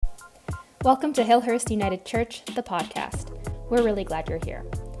Welcome to Hillhurst United Church, the podcast. We're really glad you're here.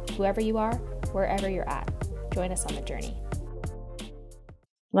 Whoever you are, wherever you're at, join us on the journey.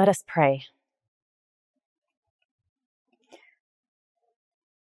 Let us pray.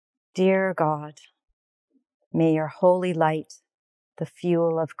 Dear God, may your holy light, the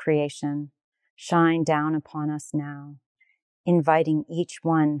fuel of creation, shine down upon us now, inviting each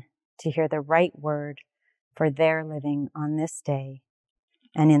one to hear the right word for their living on this day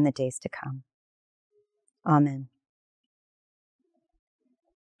and in the days to come. Amen.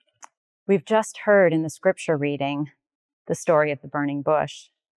 We've just heard in the scripture reading the story of the burning bush.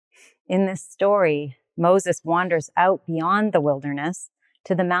 In this story, Moses wanders out beyond the wilderness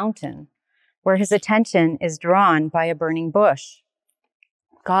to the mountain, where his attention is drawn by a burning bush.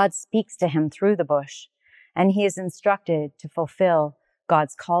 God speaks to him through the bush, and he is instructed to fulfill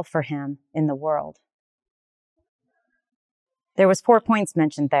God's call for him in the world. There was 4 points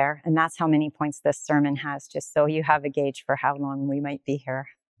mentioned there, and that's how many points this sermon has, just so you have a gauge for how long we might be here.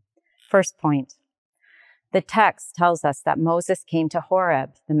 First point, the text tells us that Moses came to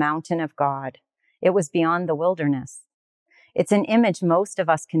Horeb, the mountain of God. It was beyond the wilderness. It's an image most of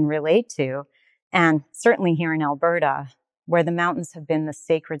us can relate to, and certainly here in Alberta, where the mountains have been the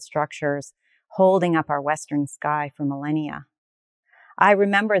sacred structures holding up our western sky for millennia. I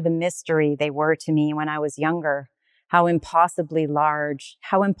remember the mystery they were to me when I was younger, how impossibly large,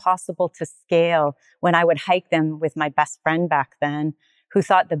 how impossible to scale when I would hike them with my best friend back then, who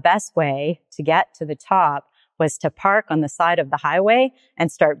thought the best way to get to the top was to park on the side of the highway and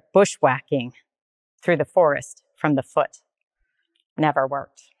start bushwhacking through the forest from the foot. Never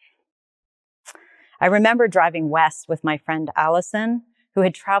worked. I remember driving west with my friend Allison, who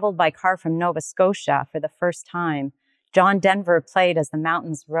had traveled by car from Nova Scotia for the first time. John Denver played as the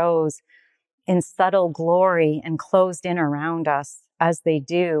mountains rose in subtle glory and closed in around us, as they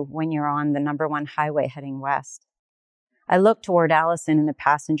do when you're on the number 1 highway heading west. I looked toward Allison in the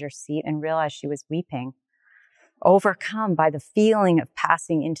passenger seat and realized she was weeping, overcome by the feeling of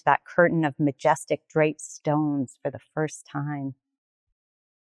passing into that curtain of majestic draped stones for the first time.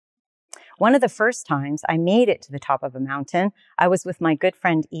 One of the first times I made it to the top of a mountain, I was with my good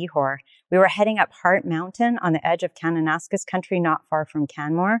friend Ihor. We were heading up Hart Mountain on the edge of Kananaskis country, not far from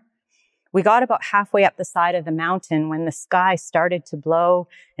Canmore. We got about halfway up the side of the mountain when the sky started to blow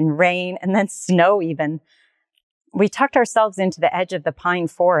and rain and then snow even. We tucked ourselves into the edge of the pine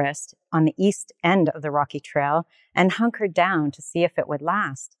forest on the east end of the Rocky Trail and hunkered down to see if it would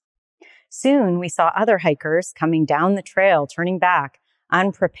last. Soon we saw other hikers coming down the trail, turning back,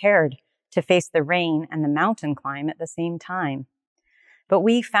 unprepared to face the rain and the mountain climb at the same time. But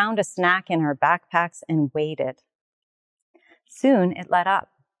we found a snack in our backpacks and waited. Soon it let up.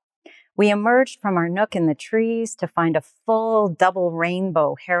 We emerged from our nook in the trees to find a full double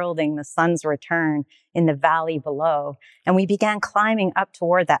rainbow heralding the sun's return in the valley below, and we began climbing up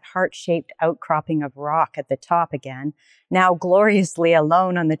toward that heart-shaped outcropping of rock at the top again, now gloriously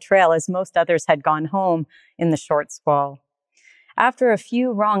alone on the trail as most others had gone home in the short squall. After a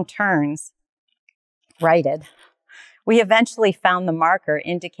few wrong turns, righted, we eventually found the marker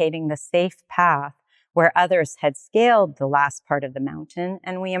indicating the safe path where others had scaled the last part of the mountain,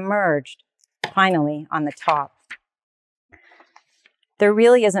 and we emerged, finally, on the top. There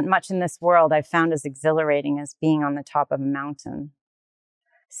really isn't much in this world I've found as exhilarating as being on the top of a mountain.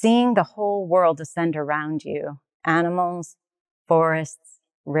 Seeing the whole world descend around you, animals, forests,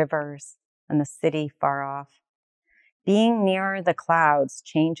 rivers, and the city far off. Being nearer the clouds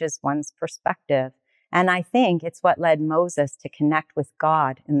changes one's perspective, and I think it's what led Moses to connect with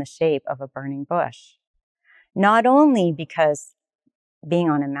God in the shape of a burning bush. Not only because being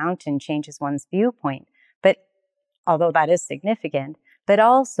on a mountain changes one's viewpoint, but although that is significant, but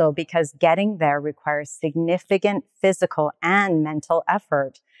also because getting there requires significant physical and mental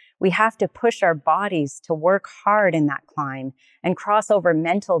effort. We have to push our bodies to work hard in that climb and cross over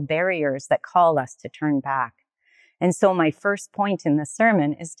mental barriers that call us to turn back. And so my first point in the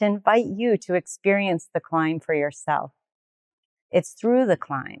sermon is to invite you to experience the climb for yourself. It's through the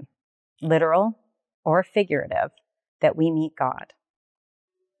climb, literal or figurative, that we meet God.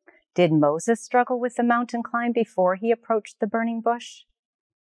 Did Moses struggle with the mountain climb before he approached the burning bush?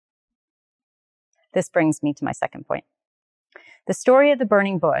 This brings me to my second point. The story of the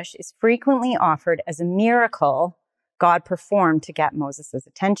burning bush is frequently offered as a miracle God performed to get Moses'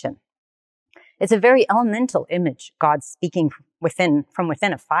 attention. It's a very elemental image, God speaking from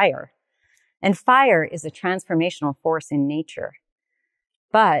within a fire. And fire is a transformational force in nature.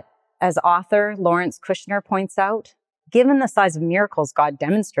 But as author Lawrence Kushner points out, given the size of miracles God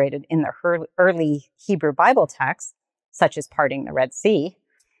demonstrated in the early Hebrew Bible texts, such as parting the Red Sea,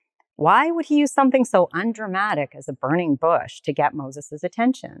 Why would he use something so undramatic as a burning bush to get Moses'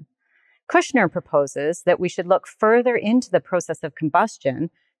 attention? Kushner proposes that we should look further into the process of combustion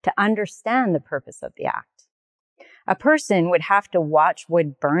to understand the purpose of the act. A person would have to watch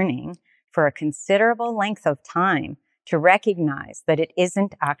wood burning for a considerable length of time to recognize that it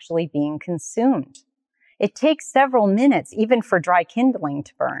isn't actually being consumed. It takes several minutes even for dry kindling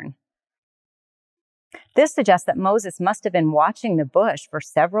to burn. This suggests that Moses must have been watching the bush for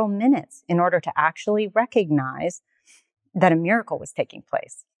several minutes in order to actually recognize that a miracle was taking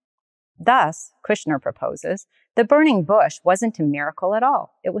place. Thus, Kushner proposes, the burning bush wasn't a miracle at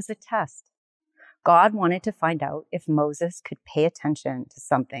all. It was a test. God wanted to find out if Moses could pay attention to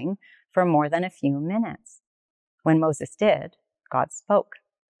something for more than a few minutes. When Moses did, God spoke.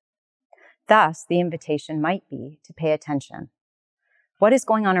 Thus, the invitation might be to pay attention. What is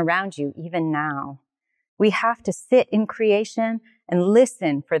going on around you even now? We have to sit in creation and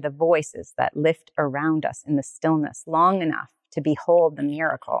listen for the voices that lift around us in the stillness long enough to behold the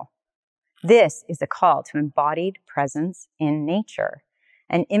miracle. This is a call to embodied presence in nature,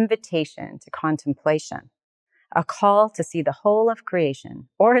 an invitation to contemplation, a call to see the whole of creation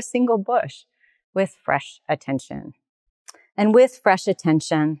or a single bush with fresh attention. And with fresh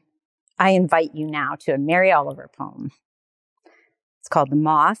attention, I invite you now to a Mary Oliver poem. It's called The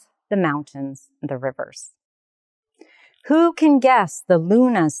Moth, the Mountains, and the Rivers. Who can guess the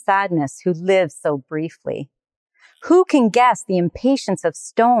Luna's sadness who lives so briefly? Who can guess the impatience of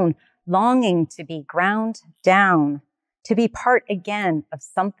stone longing to be ground down, to be part again of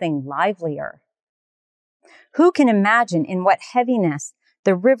something livelier? Who can imagine in what heaviness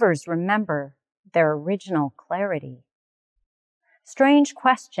the rivers remember their original clarity? Strange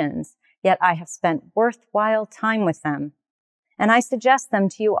questions, yet I have spent worthwhile time with them. And I suggest them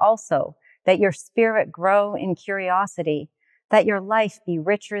to you also, that your spirit grow in curiosity, that your life be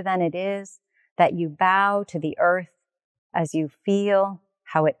richer than it is, that you bow to the earth as you feel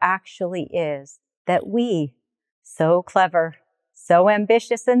how it actually is, that we, so clever, so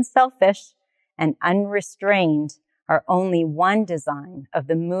ambitious and selfish and unrestrained, are only one design of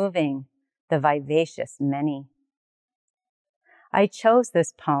the moving, the vivacious many. I chose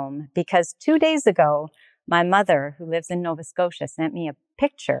this poem because 2 days ago, my mother, who lives in Nova Scotia, sent me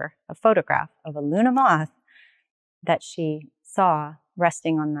a photograph of a Luna moth that she saw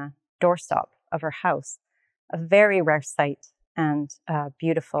resting on the doorstep of her house. A very rare sight and a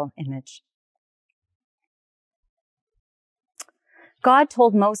beautiful image. God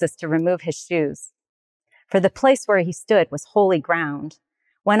told Moses to remove his shoes, for the place where he stood was holy ground.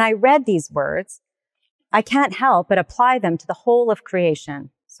 When I read these words, I can't help but apply them to the whole of creation.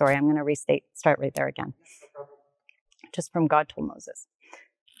 Sorry, I'm going to start right there again. Just from God told Moses.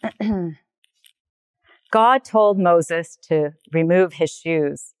 God told Moses to remove his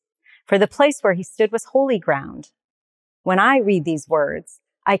shoes, for the place where he stood was holy ground. When I read these words,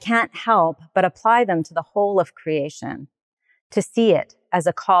 I can't help but apply them to the whole of creation, to see it as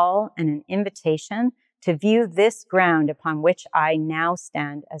a call and an invitation to view this ground upon which I now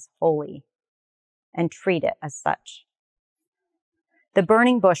stand as holy and treat it as such. The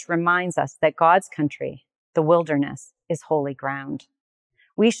burning bush reminds us that God's country, the wilderness, is holy ground.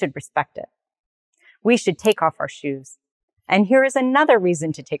 We should respect it. We should take off our shoes. And here is another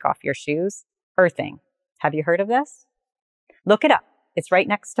reason to take off your shoes: earthing. Have you heard of this? Look it up. It's right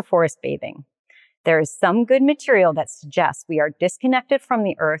next to forest bathing. There is some good material that suggests we are disconnected from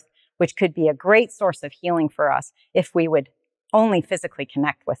the earth, which could be a great source of healing for us if we would only physically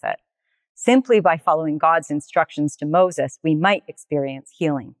connect with it. Simply by following God's instructions to Moses, we might experience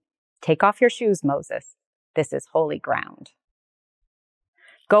healing. Take off your shoes, Moses. This is holy ground.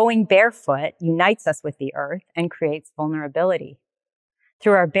 Going barefoot unites us with the earth and creates vulnerability.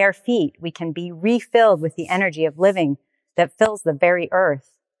 Through our bare feet, we can be refilled with the energy of living that fills the very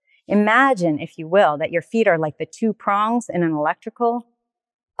earth. Imagine, if you will, that your feet are like the two prongs in an electrical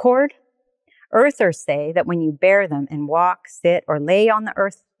cord. Earthers say that when you bare them and walk, sit, or lay on the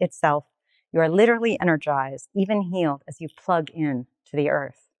earth itself, you are literally energized, even healed, as you plug in to the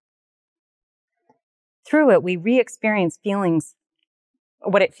earth. Through it, we re-experience feelings,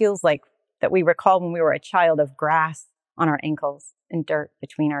 what it feels like that we recall when we were a child, of grass on our ankles and dirt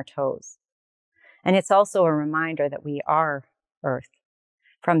between our toes. And it's also a reminder that we are earth.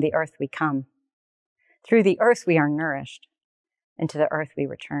 From the earth we come. Through the earth we are nourished, and to the earth we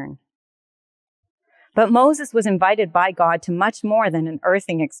return. But Moses was invited by God to much more than an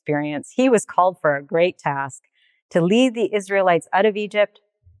earthing experience. He was called for a great task: to lead the Israelites out of Egypt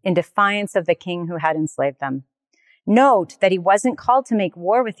in defiance of the king who had enslaved them. Note that he wasn't called to make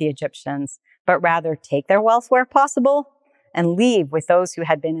war with the Egyptians, but rather take their wealth where possible and leave with those who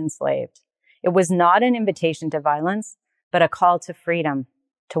had been enslaved. It was not an invitation to violence, but a call to freedom,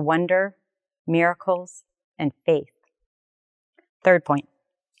 to wonder, miracles, and faith. Third point.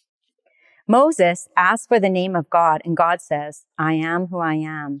 Moses asks for the name of God, and God says, I am who I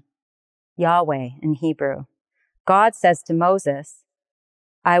am, Yahweh in Hebrew. God says to Moses,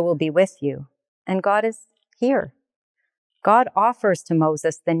 I will be with you, and God is here. God offers to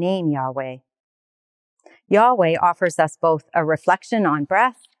Moses the name Yahweh. Yahweh offers us both a reflection on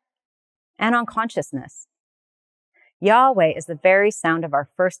breath and on consciousness. Yahweh is the very sound of our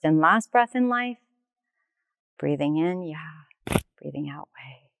first and last breath in life. Breathing in, Yah, breathing out,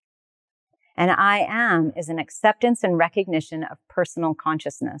 Weh. And I am is an acceptance and recognition of personal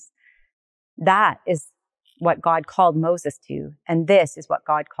consciousness. That is what God called Moses to, and this is what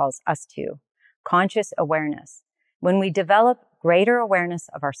God calls us to. Conscious awareness. When we develop greater awareness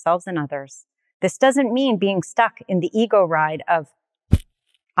of ourselves and others, this doesn't mean being stuck in the ego ride of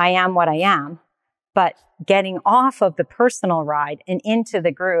I am what I am, but getting off of the personal ride and into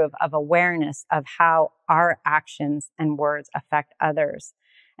the groove of awareness of how our actions and words affect others.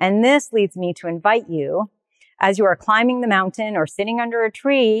 And this leads me to invite you, as you are climbing the mountain or sitting under a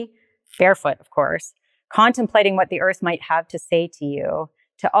tree, barefoot, of course, contemplating what the earth might have to say to you,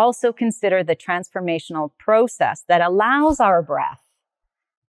 to also consider the transformational process that allows our breath.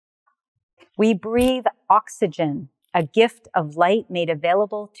 We breathe oxygen, a gift of light made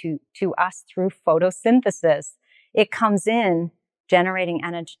available to us through photosynthesis. It comes in generating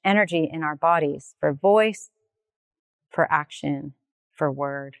energy in our bodies for voice, for action, for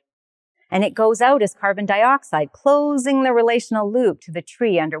word. And it goes out as carbon dioxide, closing the relational loop to the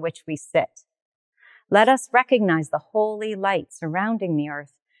tree under which we sit. Let us recognize the holy light surrounding the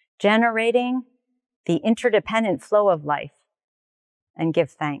earth, generating the interdependent flow of life, and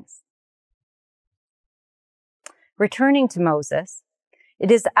give thanks. Returning to Moses,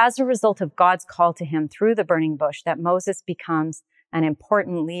 it is as a result of God's call to him through the burning bush that Moses becomes an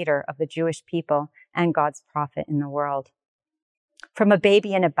important leader of the Jewish people and God's prophet in the world. From a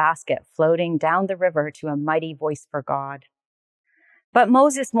baby in a basket floating down the river to a mighty voice for God. But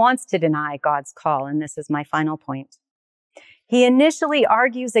Moses wants to deny God's call, and this is my final point. He initially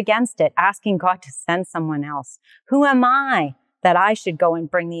argues against it, asking God to send someone else. Who am I that I should go and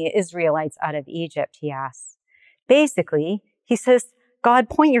bring the Israelites out of Egypt, he asks. Basically, he says, God,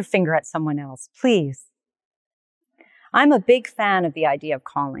 point your finger at someone else, please. I'm a big fan of the idea of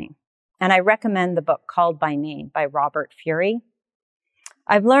calling, and I recommend the book Called by Name by Robert Furey.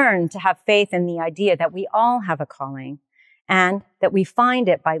 I've learned to have faith in the idea that we all have a calling and that we find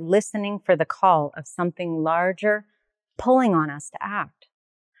it by listening for the call of something larger pulling on us to act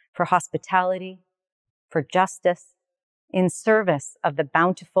for hospitality, for justice, in service of the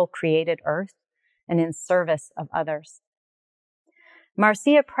bountiful created earth, and in service of others.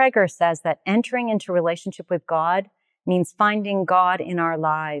 Marcia Prager says that entering into relationship with God means finding God in our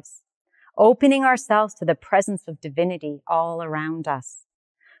lives, opening ourselves to the presence of divinity all around us.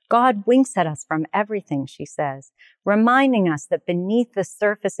 God winks at us from everything, she says, reminding us that beneath the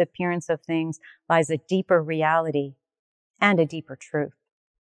surface appearance of things lies a deeper reality and a deeper truth.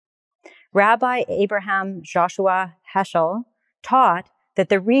 Rabbi Abraham Joshua Heschel taught that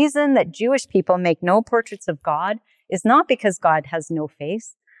the reason that Jewish people make no portraits of God is not because God has no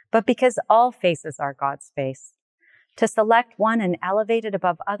face, but because all faces are God's face. To select one and elevate it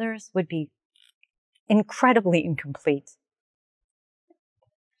above others would be incredibly incomplete.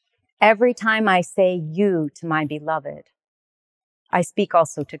 Every time I say you to my beloved, I speak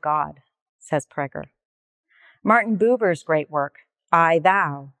also to God, says Prager. Martin Buber's great work, I,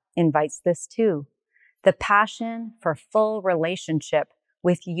 Thou, invites this too. The passion for full relationship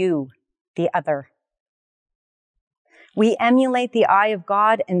with you, the other. We emulate the eye of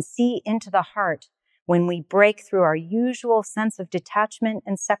God and see into the heart when we break through our usual sense of detachment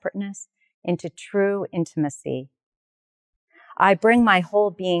and separateness into true intimacy. I bring my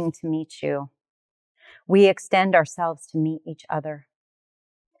whole being to meet you. We extend ourselves to meet each other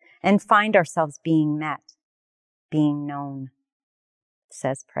and find ourselves being met, being known,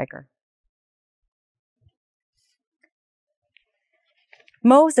 says Prager.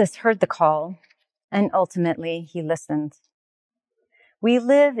 Moses heard the call, and ultimately he listened. We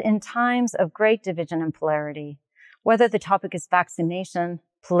live in times of great division and polarity. Whether the topic is vaccination,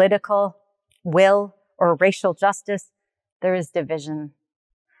 political will, or racial justice, there is division.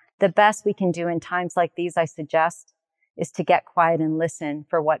 The best we can do in times like these, I suggest, is to get quiet and listen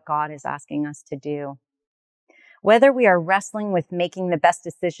for what God is asking us to do. Whether we are wrestling with making the best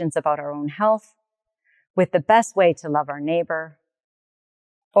decisions about our own health, with the best way to love our neighbor,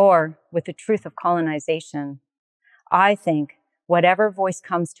 or with the truth of colonization, I think whatever voice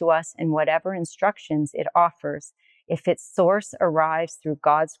comes to us and whatever instructions it offers, if its source arrives through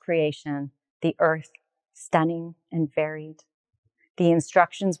God's creation, the earth, stunning and varied, the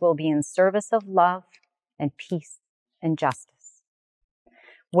instructions will be in service of love and peace and justice.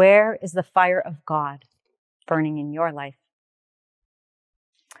 Where is the fire of God burning in your life?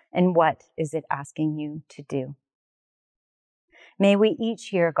 And what is it asking you to do? May we each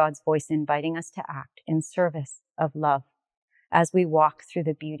hear God's voice inviting us to act in service of love as we walk through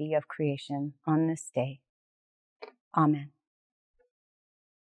the beauty of creation on this day. Amen.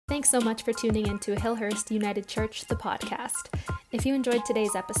 Thanks so much for tuning in to Hillhurst United Church, the podcast. If you enjoyed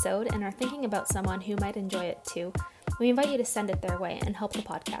today's episode and are thinking about someone who might enjoy it too, we invite you to send it their way and help the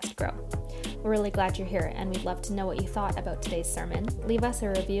podcast grow. We're really glad you're here, and we'd love to know what you thought about today's sermon. Leave us a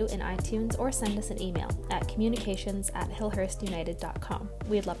review in iTunes or send us an email at communications@hillhurstunited.com.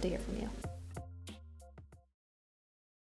 We'd love to hear from you.